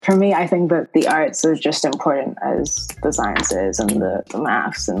For me, I think that the arts is just important as the sciences and the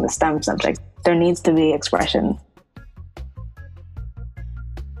maths and the STEM subjects. There needs to be expression.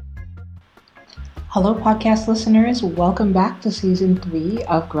 Hello, podcast listeners. Welcome back to Season 3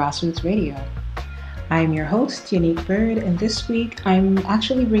 of Grassroots Radio. I'm your host, Unique Bird, and this week I'm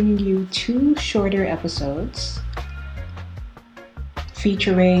actually bringing you 2 shorter episodes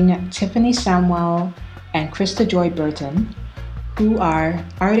featuring Tiffany Samwell and Krista Joy Burton, who are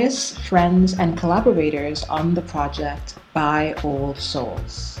artists, friends, and collaborators on the project By Old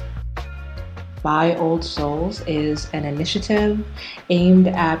Souls. By Old Souls is an initiative aimed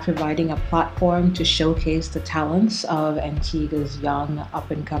at providing a platform to showcase the talents of Antigua's young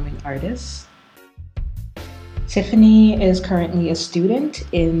up-and-coming artists. Tiffany is currently a student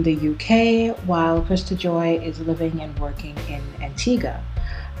in the UK, while Krista Joy is living and working in Antigua.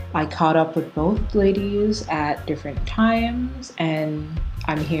 I caught up with both ladies at different times, and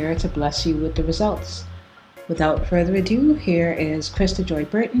I'm here to bless you with the results. Without further ado, here is Krista Joy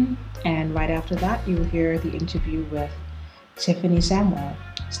Burton, and right after that, you'll hear the interview with Tiffany Samwell.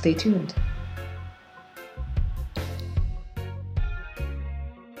 Stay tuned.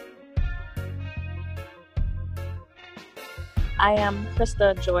 I am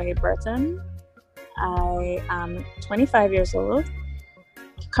Krista Joy Burton. I am 25 years old.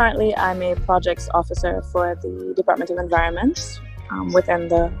 Currently, I'm a projects officer for the Department of Environment within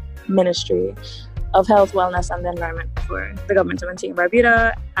the Ministry of Health, Wellness and the Environment for the government of Antigua and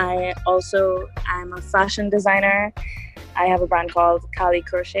Barbuda. I also am a fashion designer. I have a brand called Cali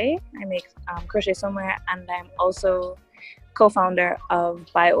Crochet. I make crochet swimwear, and I'm also co-founder of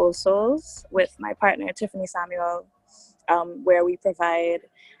By Old Souls with my partner Tiffany Samuel, where we provide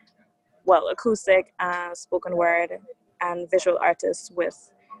acoustic, spoken word, and visual artists with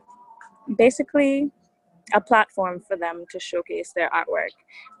basically a platform for them to showcase their artwork,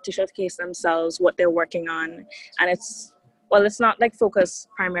 to showcase themselves, what they're working on. And it's not like focused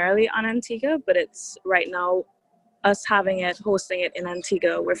primarily on Antigua, but it's right now us hosting it in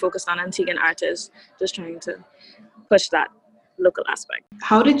Antigua. We're focused on Antiguan artists, just trying to push that local aspect.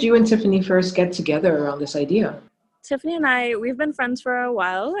 How did you and Tiffany first get together around this idea? Tiffany and I, we've been friends for a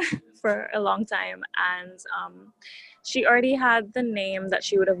while, for a long time, and she already had the name that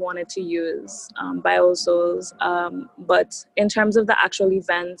she would have wanted to use, By Old Souls, but in terms of the actual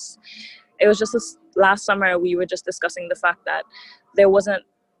events, it was just last summer we were just discussing the fact that there wasn't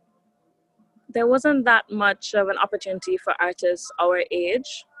that much of an opportunity for artists our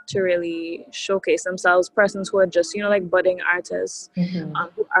age to really showcase themselves, persons who are just, budding artists, who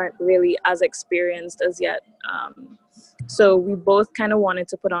aren't really as experienced as yet. So we both kind of wanted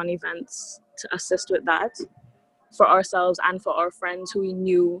to put on events to assist with that for ourselves and for our friends who we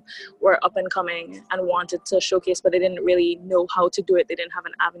knew were up and coming and wanted to showcase, but they didn't really know how to do it. They didn't have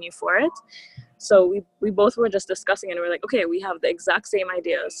an avenue for it. So we both were just discussing it, and we're like, okay, we have the exact same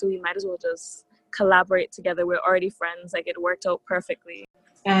idea, so we might as well just collaborate together. We're already friends. Like, it worked out perfectly.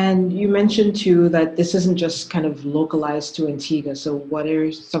 And you mentioned too that this isn't just kind of localized to Antigua. So what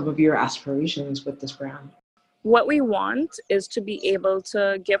are some of your aspirations with this brand? What we want is to be able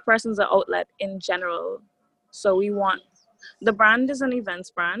to give persons an outlet in general. So the brand is an events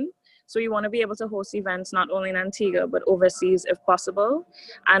brand. So we want to be able to host events not only in Antigua, but overseas if possible.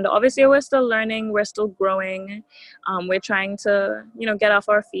 And obviously we're still learning, we're still growing. We're trying to, get off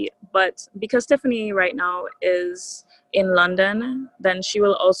our feet. But because Tiffany right now is in London, then she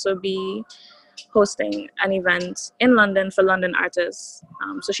will also be hosting an event in London for London artists.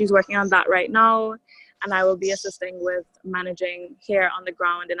 So she's working on that right now. And I will be assisting with managing here on the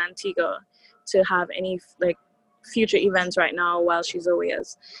ground in Antigua to have any future events right now while she's away.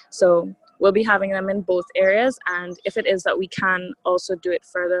 So we'll be having them in both areas. And if it is that we can also do it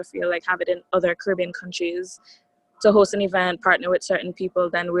further, have it in other Caribbean countries to host an event, partner with certain people,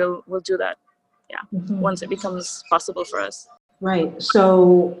 then we'll do that. Once it becomes possible for us. Right.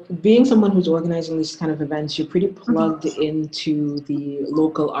 So being someone who's organizing these kind of events, you're pretty plugged into the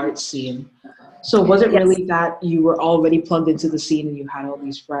local art scene. So was it really that you were already plugged into the scene and you had all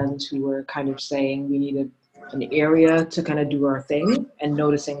these friends who were kind of saying we needed an area to kind of do our thing, and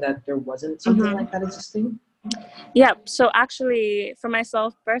noticing that there wasn't something like that existing? Yeah. So actually, for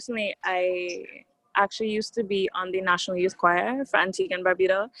myself personally, I actually used to be on the National Youth Choir for Antigua and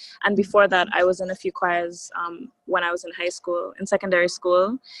Barbuda. And before that, I was in a few choirs when I was in high school, in secondary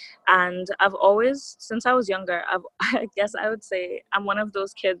school. And I've always, since I was younger, I guess I would say I'm one of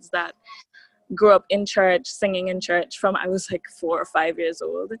those kids that grew up in church, singing in church from I was 4 or 5 years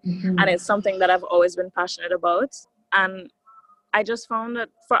old. And it's something that I've always been passionate about. And I just found that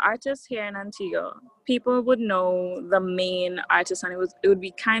for artists here in Antigua, people would know the main artists, and it would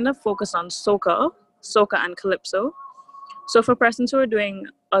be kind of focused on soca and calypso. So for persons who are doing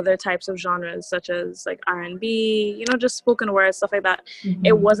other types of genres, such as like R&B, just spoken word, stuff like that,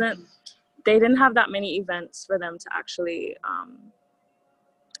 it wasn't. They didn't have that many events for them to actually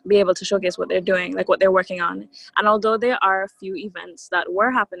be able to showcase what they're doing, like what they're working on. And although there are a few events that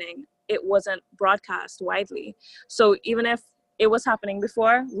were happening, it wasn't broadcast widely. So even if it was happening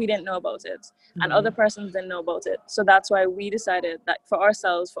before, we didn't know about it, and other persons didn't know about it. So that's why we decided that for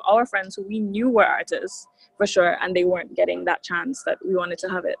ourselves, for our friends who we knew were artists for sure, and they weren't getting that chance, that we wanted to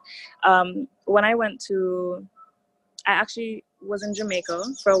have it. When I actually was in Jamaica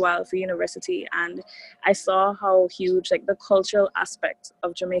for a while for university, and I saw how huge, like, the cultural aspect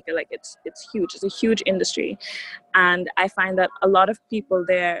of Jamaica, like it's huge. It's a huge industry, and I find that a lot of people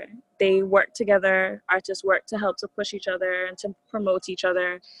there, they work together. Artists work to help to push each other and to promote each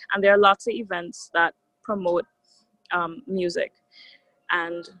other, and there are lots of events that promote music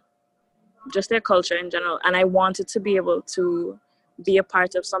and just their culture in general. And I wanted to be able to be a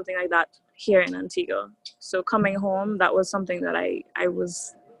part of something like that here in Antigua. So coming home, that was something that I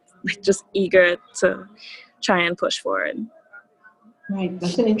was just eager to try and push forward. Right,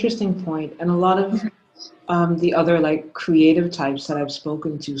 that's an interesting point. And a lot of the other like creative types that I've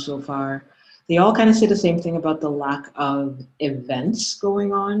spoken to so far, they all kind of say the same thing about the lack of events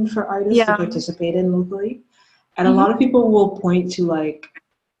going on for artists to participate in locally. And a lot of people will point to like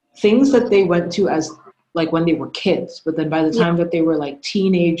things that they went to as like when they were kids, but then by the time that they were like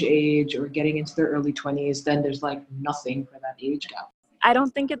teenage age or getting into their early 20s, then there's like nothing for that age gap. I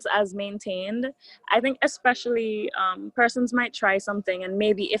don't think it's as maintained. I think especially persons might try something, and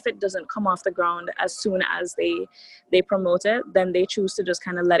maybe if it doesn't come off the ground as soon as they promote it, then they choose to just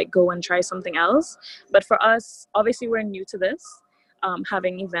kind of let it go and try something else. But for us, obviously we're new to this,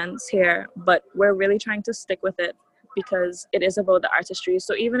 having events here, but we're really trying to stick with it because it is about the artistry.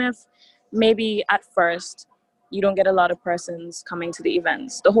 So even if maybe at first you don't get a lot of persons coming to the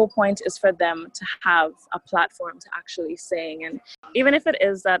events, the whole point is for them to have a platform to actually sing. And even if it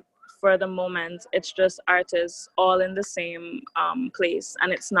is that for the moment it's just artists all in the same place,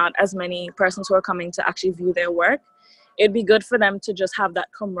 and it's not as many persons who are coming to actually view their work, it'd be good for them to just have that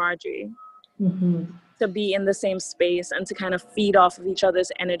camaraderie, to be in the same space and to kind of feed off of each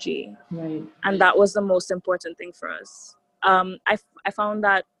other's energy. Right. And that was the most important thing for us. I found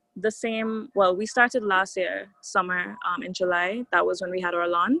that we started last year, summer, in July. That was when we had our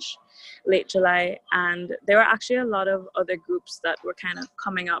launch, late July. And there were actually a lot of other groups that were kind of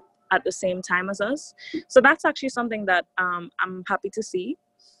coming up at the same time as us. So that's actually something that I'm happy to see.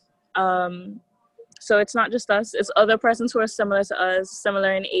 So it's not just us, it's other persons who are similar to us,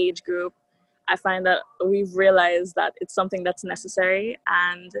 similar in age group. I find that we've realized that it's something that's necessary,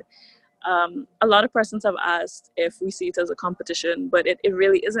 and a lot of persons have asked if we see it as a competition, but it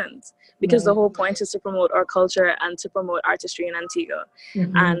really isn't, because the whole point is to promote our culture and to promote artistry in Antigua.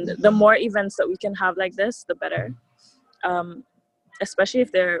 And the more events that we can have like this, the better, especially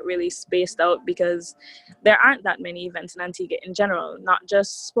if they're really spaced out, because there aren't that many events in Antigua in general, not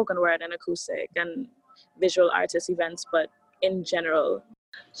just spoken word and acoustic and visual artist events, but in general.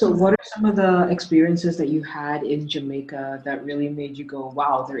 So what are some of the experiences that you had in Jamaica that really made you go,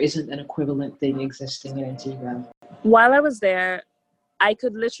 wow, there isn't an equivalent thing existing in Antigua? While I was there, I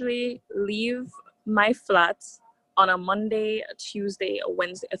could literally leave my flat on a Monday, a Tuesday, a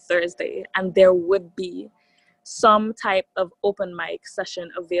Wednesday, a Thursday, and there would be some type of open mic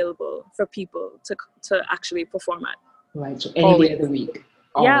session available for people to actually perform at. Right, so any day of the week.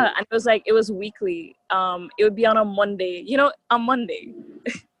 Yeah, and it was weekly. It would be on a Monday. On Monday.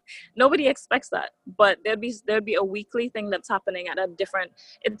 Nobody expects that, but there'd be a weekly thing that's happening at a different.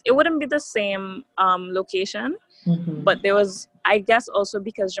 It wouldn't be the same location, but there was, I guess, also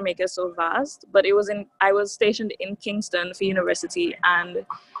because Jamaica is so vast. But I was stationed in Kingston for university, and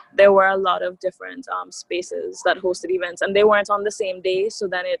there were a lot of different spaces that hosted events, and they weren't on the same day, so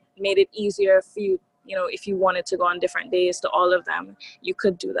then it made it easier for you. If you wanted to go on different days to all of them, you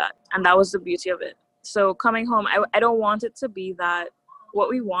could do that. And that was the beauty of it. So coming home, I don't want it to be that. What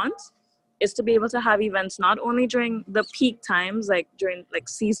we want is to be able to have events not only during the peak times, like during like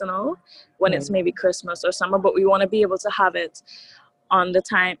seasonal, when it's maybe Christmas or summer, but we want to be able to have it at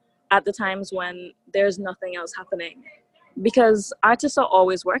the times when there's nothing else happening. Because artists are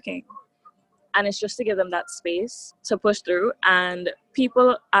always working. And it's just to give them that space to push through. And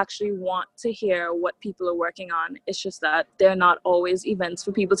people actually want to hear what people are working on. It's just that they're not always events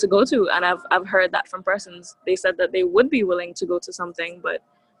for people to go to. And I've heard that from persons. They said that they would be willing to go to something, but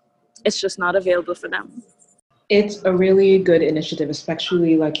it's just not available for them. It's a really good initiative,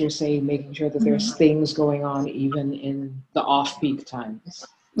 especially like you're saying, making sure that there's things going on even in the off-peak times.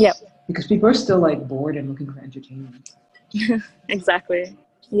 Yep. Because people are still like bored and looking for entertainment. Exactly.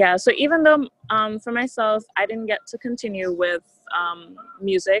 Yeah. So even though for myself, I didn't get to continue with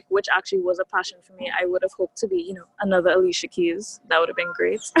music, which actually was a passion for me, I would have hoped to be, another Alicia Keys. That would have been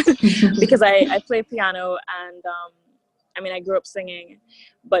great because I play piano and I grew up singing,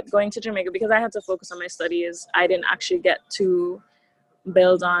 but going to Jamaica, because I had to focus on my studies, I didn't actually get to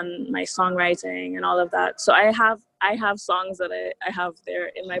build on my songwriting and all of that. So I have songs that I have there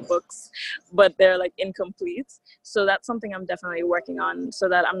in my books, but they're like incomplete. So that's something I'm definitely working on, so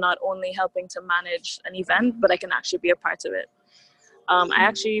that I'm not only helping to manage an event, but I can actually be a part of it. I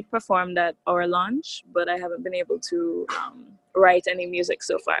actually performed at our launch, but I haven't been able to write any music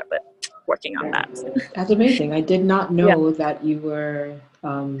so far, but working on that. That's amazing. I did not know that you were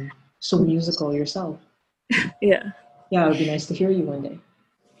so musical yourself. Yeah. Yeah, it would be nice to hear you one day.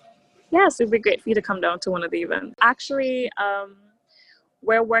 Yes, it would be great for you to come down to one of the events. Actually,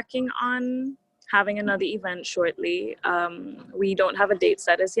 we're working on having another event shortly. We don't have a date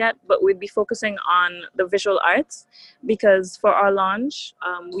set as yet, but we'd be focusing on the visual arts, because for our launch,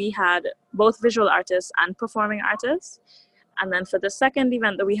 we had both visual artists and performing artists. And then for the second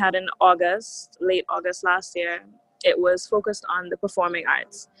event that we had in August, late August last year, it was focused on the performing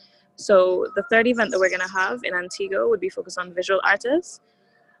arts. So the third event that we're going to have in Antigua would be focused on visual artists.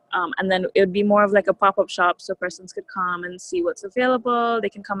 And then it would be more of like a pop-up shop, so persons could come and see what's available. They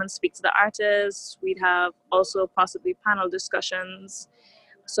can come and speak to the artists. We'd have also possibly panel discussions,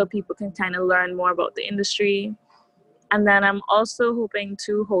 so people can kind of learn more about the industry. And then I'm also hoping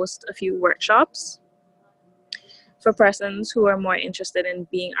to host a few workshops for persons who are more interested in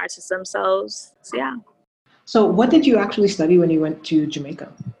being artists themselves. So yeah. So what did you actually study when you went to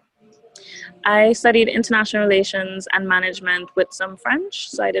Jamaica? I studied international relations and management with some French.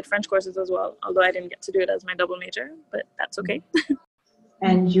 So I did French courses as well, although I didn't get to do it as my double major, but that's okay.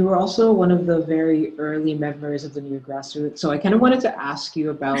 And you were also one of the very early members of the New Grassroots. So I kind of wanted to ask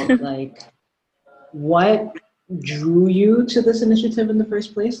you about what drew you to this initiative in the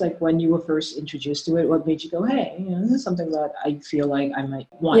first place? Like when you were first introduced to it, what made you go, hey, this is something that I feel like I might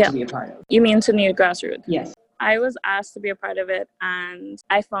want to be a part of? You mean to New Grassroots? Yes. I was asked to be a part of it, and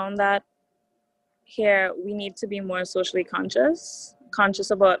I found that here we need to be more socially conscious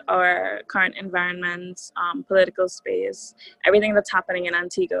about our current environment, political space, everything that's happening in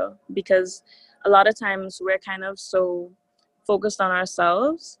Antigua, because a lot of times we're kind of so focused on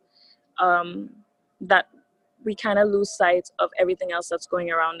ourselves that we kind of lose sight of everything else that's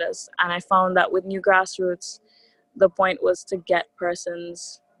going around us. And I found that with New Grassroots, the point was to get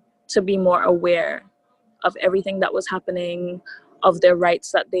persons to be more aware of everything that was happening, of their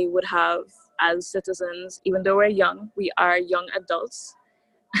rights that they would have as citizens. Even though we're young, we are young adults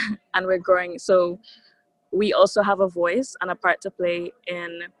and we're growing. So we also have a voice and a part to play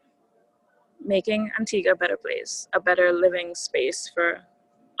in making Antigua a better place, a better living space for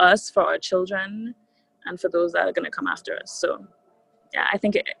us, for our children, and for those that are going to come after us. So yeah, I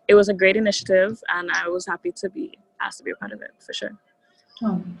think it was a great initiative, and I was happy to be asked to be a part of it, for sure.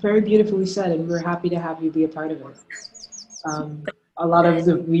 Oh, very beautifully said, and we're happy to have you be a part of it. A lot of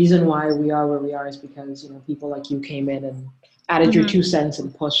the reason why we are where we are is because, people like you came in and added your 2 cents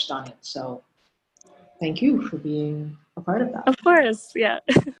and pushed on it. So thank you for being a part of that. Of course, yeah.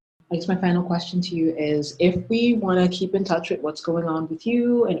 I guess my final question to you is, if we want to keep in touch with what's going on with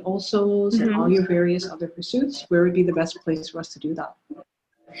you and also and all your various other pursuits, where would be the best place for us to do that?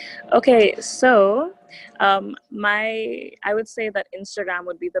 Okay, so I would say that Instagram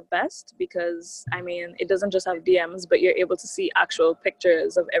would be the best, because it doesn't just have DMs, but you're able to see actual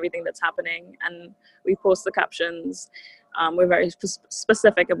pictures of everything that's happening, and we post the captions. We're very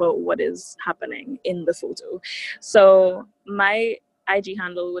specific about what is happening in the photo. So my IG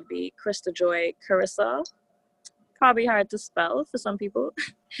handle would be Krista Joy Carissa. Probably hard to spell for some people,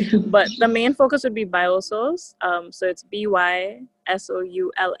 but the main focus would be Byolsouls. So it's Byouls.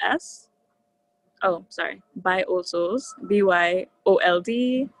 Oh, sorry, Byolsouls.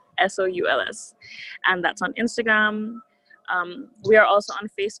 Byoldsouls, and that's on Instagram. We are also on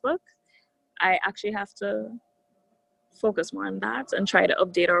Facebook. I actually have to focus more on that and try to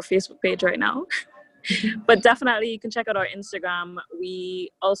update our Facebook page right now. But definitely you can check out our Instagram.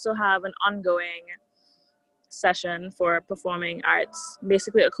 We also have an ongoing session for performing arts,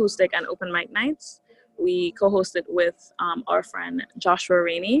 basically acoustic and open mic nights. We co-host it with our friend Joshua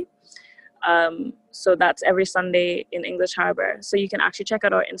Rainey. So that's every Sunday in English Harbor. So you can actually check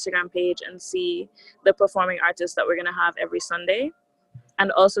out our Instagram page and see the performing artists that we're going to have every Sunday.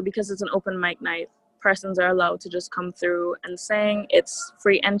 And also, because it's an open mic night, persons are allowed to just come through and sing. It's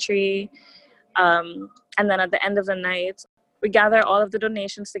free entry. And then at the end of the night, we gather all of the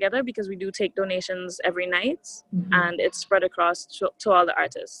donations together because we do take donations every night, and it's spread across to all the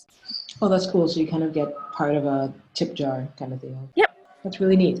artists. Oh, that's cool. So you kind of get part of a tip jar kind of deal. Yep. That's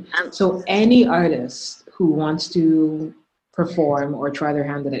really neat. So any artist who wants to perform or try their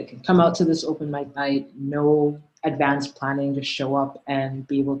hand at it can come out to this open mic night, no advanced planning, just show up and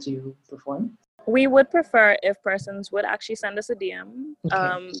be able to perform? We would prefer if persons would actually send us a DM.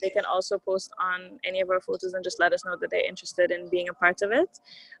 Okay. They can also post on any of our photos and just let us know that they're interested in being a part of it.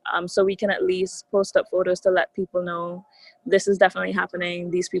 So we can at least post up photos to let people know this is definitely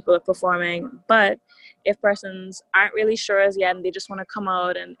happening, these people are performing. But if persons aren't really sure as yet and they just want to come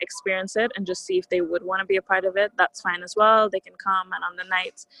out and experience it and just see if they would want to be a part of it, that's fine as well. They can come, and on the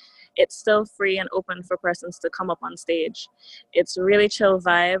night, it's still free and open for persons to come up on stage. It's a really chill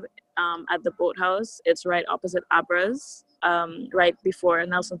vibe. At the Boathouse. It's right opposite Abra's, right before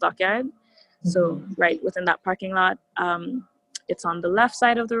Nelson Dockyard. So right within that parking lot. It's on the left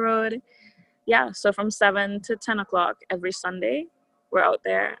side of the road. Yeah, so from 7 to 10 o'clock every Sunday, we're out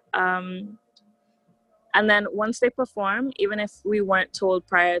there. And then once they perform, even if we weren't told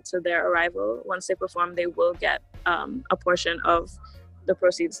prior to their arrival, once they perform, they will get a portion of the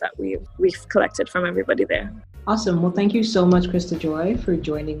proceeds that we've collected from everybody there. Awesome. Well, thank you so much, Krista Joy, for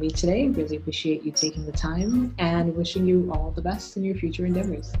joining me today. Really appreciate you taking the time, and wishing you all the best in your future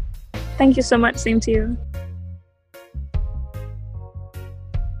endeavors. Thank you so much. Same to you.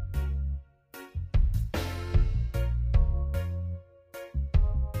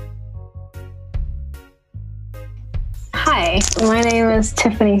 Hi, my name is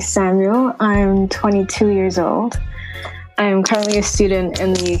Tiffany Samuel. I'm 22 years old. I'm currently a student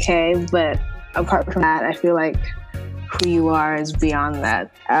in the UK, but apart from that, I feel like who you are is beyond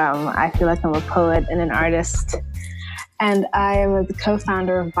that. I feel like I'm a poet and an artist, and I am the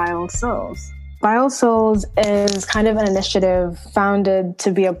co-founder of Vile Souls. Vile Souls is kind of an initiative founded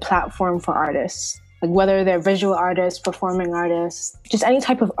to be a platform for artists, like whether they're visual artists, performing artists, just any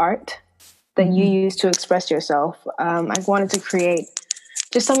type of art that you use to express yourself. I wanted to create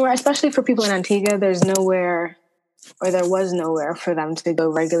just somewhere, especially for people in Antigua, there was nowhere for them to go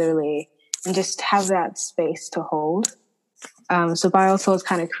regularly and just have that space to hold. So Vile Souls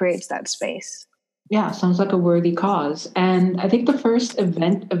kind of creates that space. Yeah, sounds like a worthy cause. And I think the first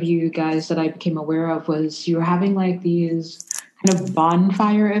event of you guys that I became aware of was you were having like these kind of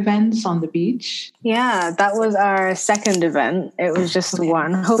bonfire events on the beach. Yeah, that was our second event. It was just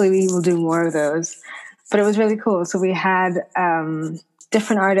one. Hopefully we will do more of those. But it was really cool. So we had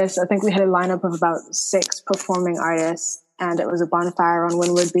different artists. I think we had a lineup of about 6 performing artists. And it was a bonfire on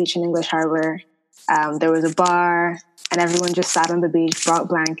Windward Beach in English Harbor. There was a bar, and everyone just sat on the beach, brought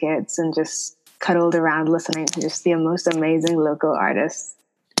blankets, and just cuddled around listening to just the most amazing local artists.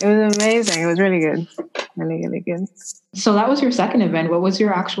 It was amazing. It was really good. Really, really good. So that was your second event. What was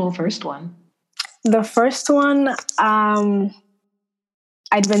your actual first one? The first one, I'd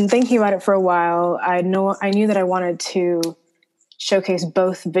been thinking about it for a while. I knew that I wanted to showcase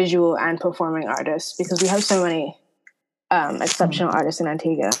both visual and performing artists because we have so many exceptional artists in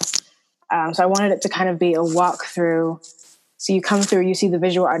Antigua. So I wanted it to kind of be a walkthrough. So you come through, you see the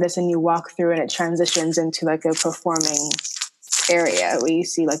visual artists, and you walk through, and it transitions into like a performing area where you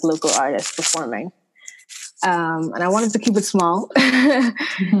see like local artists performing. And I wanted to keep it small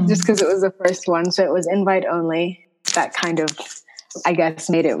just because it was the first one. So it was invite only. That kind of, I guess,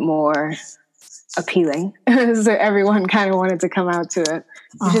 made it more appealing. So everyone kind of wanted to come out to it,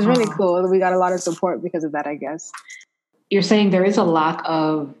 which is really cool. We got a lot of support because of that, I guess. You're saying there is a lack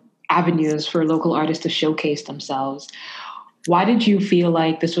of avenues for local artists to showcase themselves. Why did you feel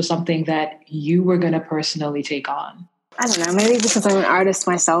like this was something that you were going to personally take on? I don't know, maybe because I'm an artist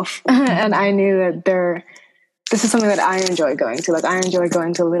myself and I knew that this is something that I enjoy going to. Like, I enjoy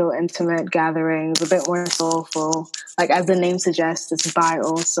going to little intimate gatherings, a bit more soulful. Like, as the name suggests, it's by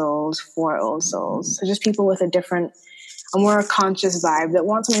old souls, for old souls. So just people with a more conscious vibe that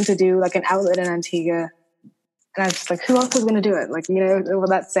want something to do, like an outlet in Antigua. And I was just like, who else is going to do it? Like, you know,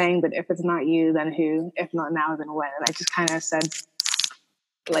 that saying that if it's not you, then who? If not now, then when? And I just kind of said,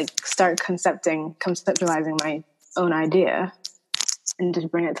 like, start conceptualizing my own idea and just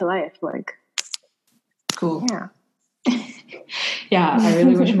bring it to life. Like, cool. Yeah. Yeah, I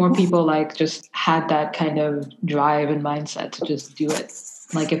really wish more people like just had that kind of drive and mindset to just do it.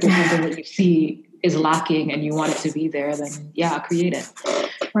 Like, if there's something that you see is lacking and you want it to be there, then yeah, create it.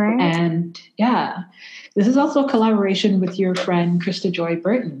 Right. And yeah, this is also a collaboration with your friend Krista Joy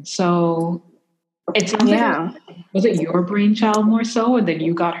Burton. So it sounds like, was it your brainchild more so, and then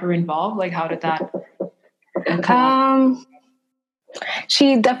you got her involved? Like, how did that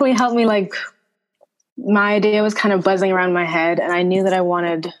She definitely helped me. Like, my idea was kind of buzzing around my head, and I knew that I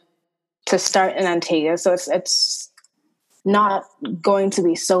wanted to start in Antigua. So it's not going to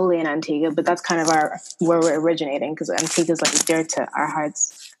be solely in Antigua, but that's kind of where we're originating, because Antigua is like dear to our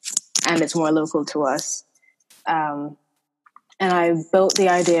hearts, and it's more local to us. And I built the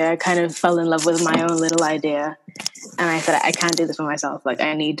idea. I kind of fell in love with my own little idea, and I said, I can't do this for myself. Like,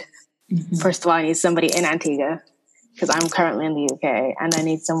 I need, first of all, I need somebody in Antigua, because I'm currently in the UK, and I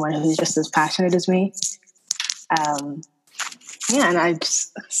need someone who's just as passionate as me. And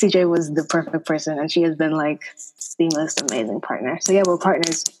CJ was the perfect person, and she has been like the most amazing partner. So yeah, we're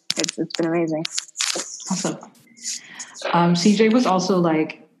partners. It's been amazing. Awesome. CJ was also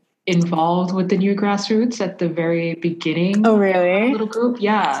like involved with the New Grassroots at the very beginning. Oh, really? Little group,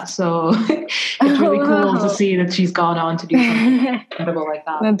 yeah. So it's really cool to see that she's gone on to do something incredible like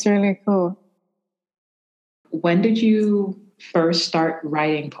that. That's really cool. When did you first start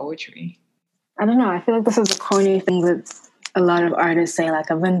writing poetry? I don't know. I feel like this is a corny thing that a lot of artists say,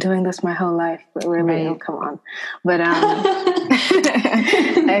 like, I've been doing this my whole life, but really, oh, come on. But I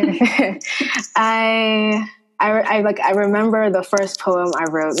remember the first poem I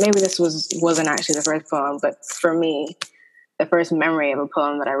wrote. Maybe this wasn't actually the first poem, but for me, the first memory of a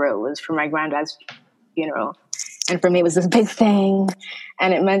poem that I wrote was for my granddad's funeral. And for me, it was this big thing,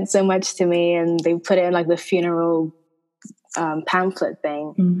 and it meant so much to me. And they put it in like the funeral pamphlet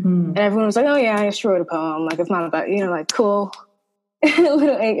thing, and everyone was like, "Oh yeah, I just wrote a poem. Like, it's not about, like, cool little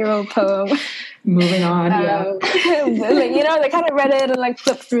 8-year-old poem." Moving on, yeah. They kind of read it and like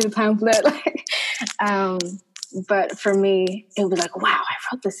flipped through the pamphlet. But for me, it was like, wow, I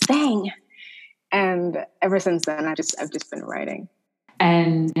wrote this thing. And ever since then, I've just been writing.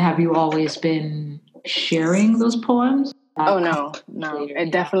 And have you always been sharing those poems? Oh, no.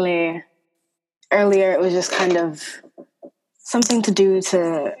 It definitely, earlier, it was just kind of something to do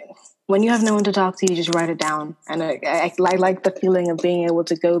to, when you have no one to talk to, you just write it down. And I like the feeling of being able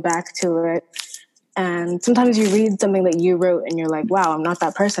to go back to it. And sometimes you read something that you wrote and you're like, wow, I'm not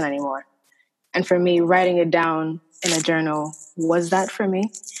that person anymore. And for me, writing it down in a journal was that for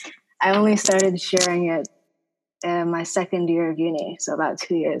me. I only started sharing it in my second year of uni. So about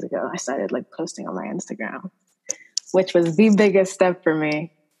 2 years ago, I started like posting on my Instagram, which was the biggest step for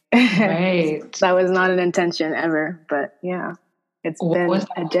me. Right. That was not an intention ever, but yeah, it's been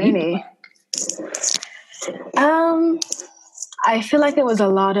a journey. I feel like it was a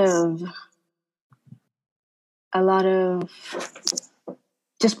lot of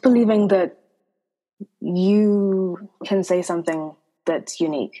just believing that you can say something that's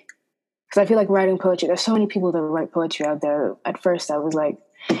unique. Because I feel like writing poetry, there's so many people that write poetry out there. At first I was like,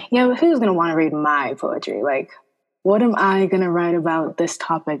 yeah, but who's going to want to read my poetry? Like, what am I going to write about this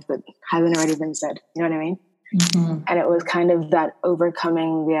topic that hasn't already been said? You know what I mean? Mm-hmm. And it was kind of that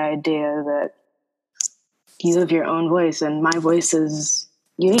overcoming the idea that you have your own voice and my voice is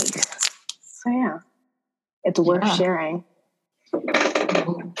unique. So yeah, it's worth sharing.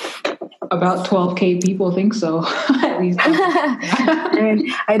 About 12K people think so, at least.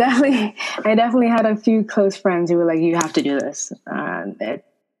 I definitely had a few close friends who were like, you have to do this. It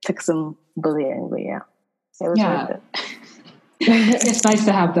took some bullying, but yeah, it was worth it. It's nice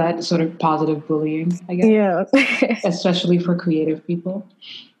to have that sort of positive bullying, I guess. Yeah. Especially for creative people.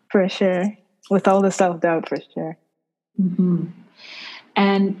 For sure. With all the self-doubt, for sure. Mm-hmm.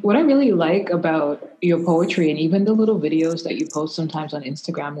 And what I really like about your poetry and even the little videos that you post sometimes on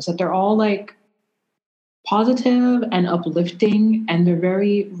Instagram is that they're all like positive and uplifting, and they're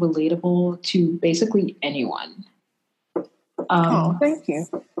very relatable to basically anyone. Thank you.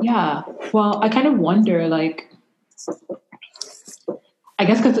 Yeah. Well, I kind of wonder, like, I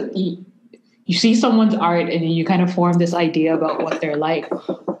guess because you see someone's art and you kind of form this idea about what they're like,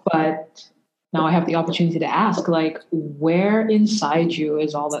 but now I have the opportunity to ask, like, where inside you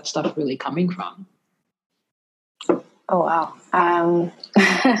is all that stuff really coming from? Oh, wow.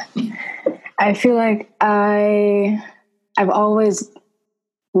 I feel like I've always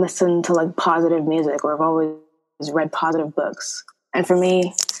listened to like positive music, or I've always read positive books. And for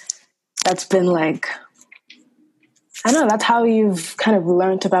me, that's been like, I don't know, that's how you've kind of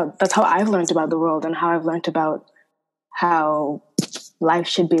that's how I've learned about the world and how I've learned about how life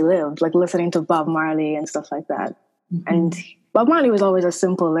should be lived, like listening to Bob Marley and stuff like that. Mm-hmm. And Bob Marley was always a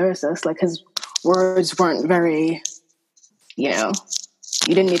simple lyricist. Like, his words weren't very, you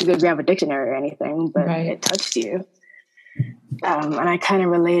didn't need to go grab a dictionary or anything, but it touched you. And I kind of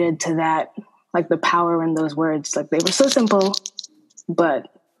related to that, like the power in those words. Like, they were so simple,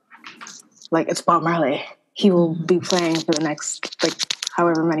 but like, it's Bob Marley. He will be playing for the next, like,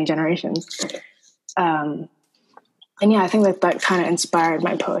 however many generations. And yeah, I think that kind of inspired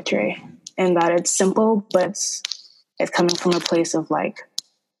my poetry, in that it's simple, but it's coming from a place of like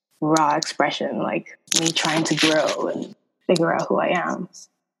raw expression, like me trying to grow and figure out who I am.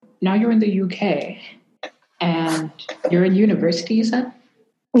 Now you're in the UK and you're in university, you said?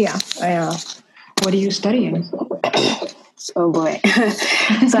 Yeah, I am. What are you studying? Oh boy.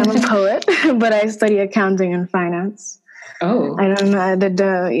 So I'm a poet, but I study accounting and finance. Oh. I don't know. I did,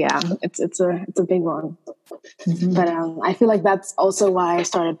 it's a big one. Mm-hmm. But I feel like that's also why I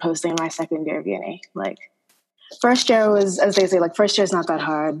started posting my second year of uni. Like, first year was, as they say, like, first year is not that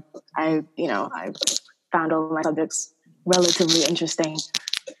hard. I found all my subjects relatively interesting.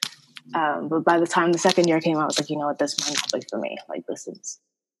 But by the time the second year came, I was like, you know what, this might not be for me. Like,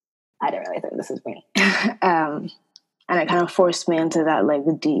 I don't really think this is me. And it kind of forced me into that, like,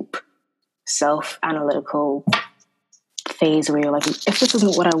 deep self-analytical phase where you're like, if this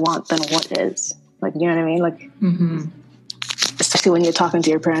isn't what I want, then what is? Like, you know what I mean? Like, mm-hmm. Especially when you're talking to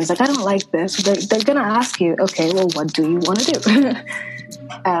your parents, like, I don't like this. They're going to ask you, okay, well, what do you want to do?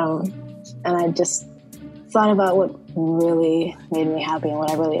 And I just thought about what really made me happy and what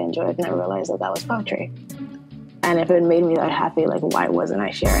I really enjoyed, and I realized that was poetry. And if it made me that happy, like, why wasn't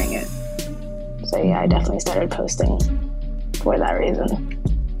I sharing it? So yeah, I definitely started posting for that reason.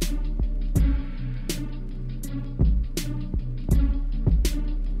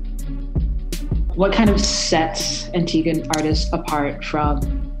 What kind of sets Antiguan artists apart from,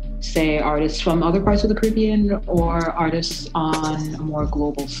 say, artists from other parts of the Caribbean or artists on a more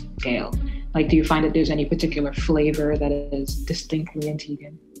global scale? Like, do you find that there's any particular flavor that is distinctly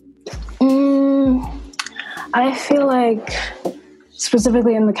Antiguan? I feel like,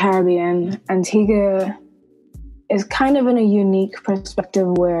 specifically in the Caribbean, Antigua is kind of in a unique perspective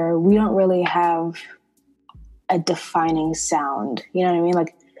where we don't really have a defining sound. You know what I mean?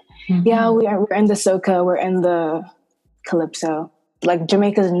 Like, mm-hmm. Yeah, we're in the soca, we're in the calypso. Like,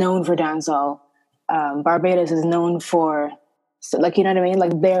 Jamaica is known for dancehall. Barbados is known for, so, like, you know what I mean?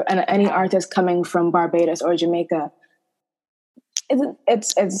 Like, and any artist coming from Barbados or Jamaica,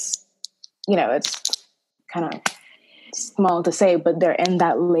 it's you know, it's kind of small to say, but they're in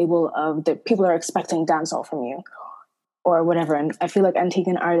that label of the people are expecting dancehall from you or whatever. And I feel like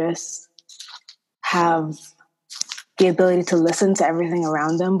Antiguan artists have the ability to listen to everything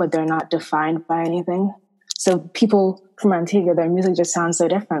around them, but they're not defined by anything. So people from Antigua, their music just sounds so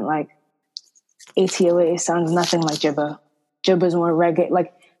different. Like, ATOA sounds nothing like Jibba. Jibba's more reggae.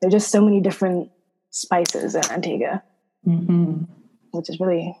 Like, there's just so many different spices in Antigua, mm-hmm. which is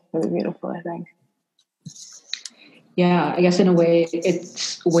really, really beautiful, I think. Yeah, I guess in a way,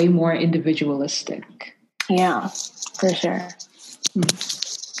 it's way more individualistic. Yeah, for sure.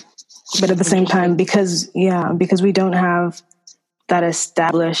 But at the same time, because we don't have that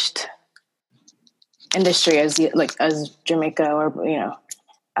established industry as Jamaica, or, you know,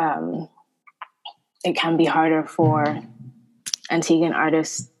 it can be harder for Antiguan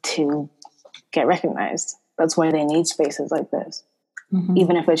artists to get recognized. That's why they need spaces like this. Mm-hmm.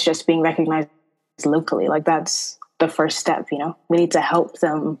 Even if it's just being recognized locally, like, that's the first step, you know? We need to help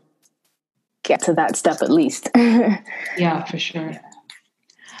them get to that step at least. Yeah, for sure.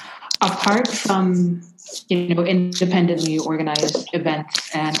 Apart from, you know, independently organized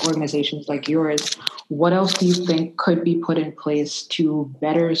events and organizations like yours, what else do you think could be put in place to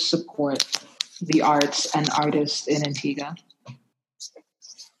better support the arts and artists in Antigua?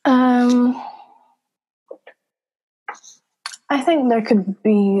 I think there could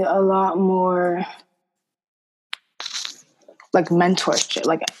be a lot more, like, mentorship.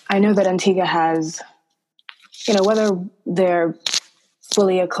 Like, I know that Antigua has, you know, whether they're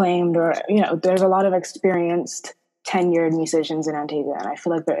fully acclaimed or, you know, there's a lot of experienced, tenured musicians in Antigua, and I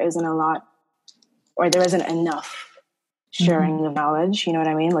feel like there isn't enough sharing mm-hmm. of knowledge. You know what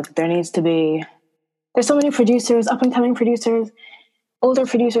I mean? Like, there's so many producers, up and coming producers, older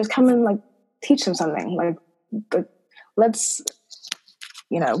producers, come and, like, teach them something. Like, let's,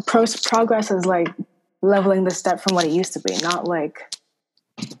 you know, progress is like leveling the step from what it used to be, not like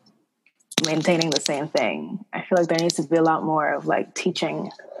maintaining the same thing. I feel like there needs to be a lot more of, like,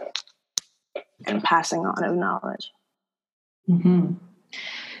 teaching and passing on of knowledge. Mm-hmm.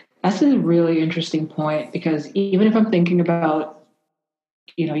 That's a really interesting point, because even if I'm thinking about,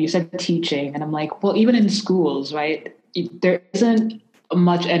 you know, you said teaching, and I'm like, well, even in schools, right, there isn't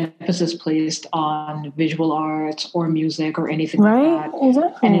much emphasis placed on visual arts or music or anything like that.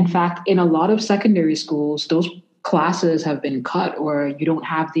 Exactly. And in fact, in a lot of secondary schools, those classes have been cut, or you don't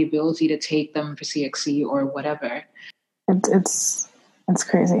have the ability to take them for CXC or whatever. It's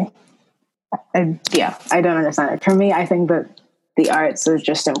crazy. I don't understand it. For me, I think that the arts is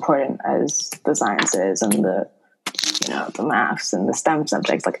just important as the sciences and the maths and the STEM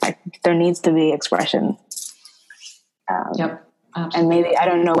subjects. Like there needs to be expression. Yep. And maybe, I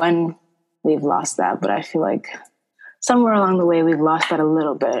don't know when we've lost that, but I feel like somewhere along the way we've lost that a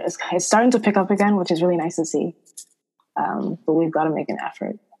little bit. It's starting to pick up again, which is really nice to see. But we've got to make an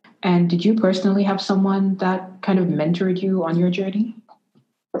effort. And did you personally have someone that kind of mentored you on your journey?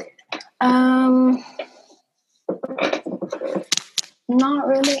 Not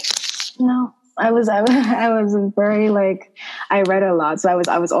really. No. I was very I read a lot. So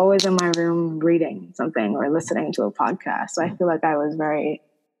I was always in my room reading something or listening to a podcast. So I feel like I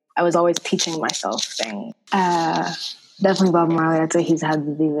was always teaching myself things. Definitely Bob Marley. I'd say he's had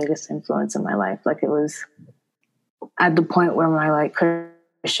the biggest influence in my life. Like, it was at the point where my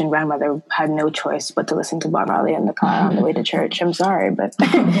Christian grandmother had no choice but to listen to Bob Marley in the car on the way to church. I'm sorry, but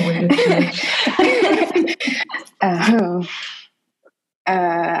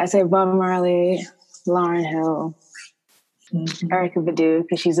I say Bob Marley, Lauryn Hill, Erykah Badu,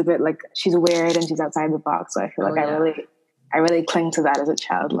 because she's a bit she's weird and she's outside the box. So I feel I really cling to that as a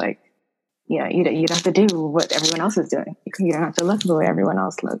child. Like, you don't have to do what everyone else is doing. You don't have to look the way everyone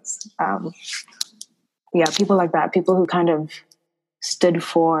else looks. People like that, people who kind of stood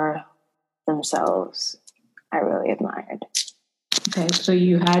for themselves, I really admired. Okay, so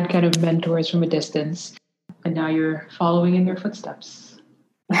you had kind of mentors from a distance, and now you're following in their footsteps.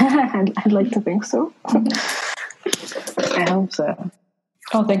 I'd like to think so. I hope so.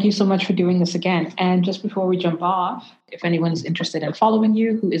 Oh, thank you so much for doing this again. And just before we jump off, if anyone's interested in following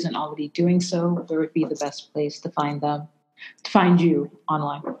you who isn't already doing so, where would be the best place to find you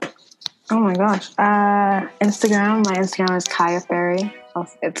online? Oh my gosh. Instagram. My Instagram is Kaya Ferry.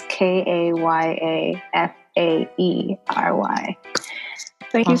 It's KAYAFAERY.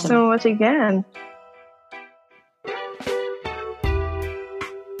 Thank you so much again.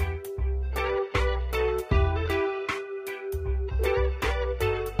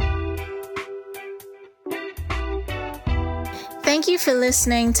 Thank you for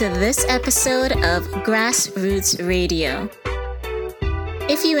listening to this episode of Grassroots Radio.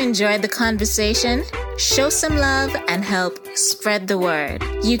 If you enjoyed the conversation, show some love and help spread the word.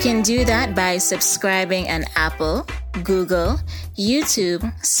 You can do that by subscribing on Apple, Google, YouTube,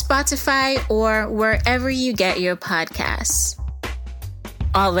 Spotify, or wherever you get your podcasts.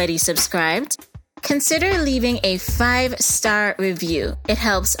 Already subscribed? Consider leaving a 5-star review. It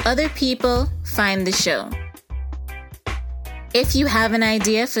helps other people find the show. If you have an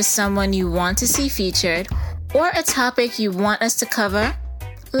idea for someone you want to see featured or a topic you want us to cover,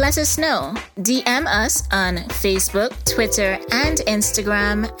 let us know. DM us on Facebook, Twitter, and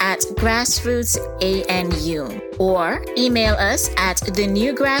Instagram at grassrootsanu or email us at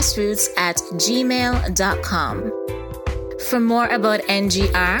thenewgrassroots@gmail.com. For more about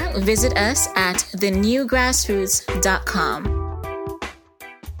NGR, visit us at thenewgrassroots.com.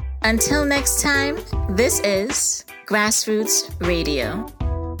 Until next time, this is Grassroots Radio.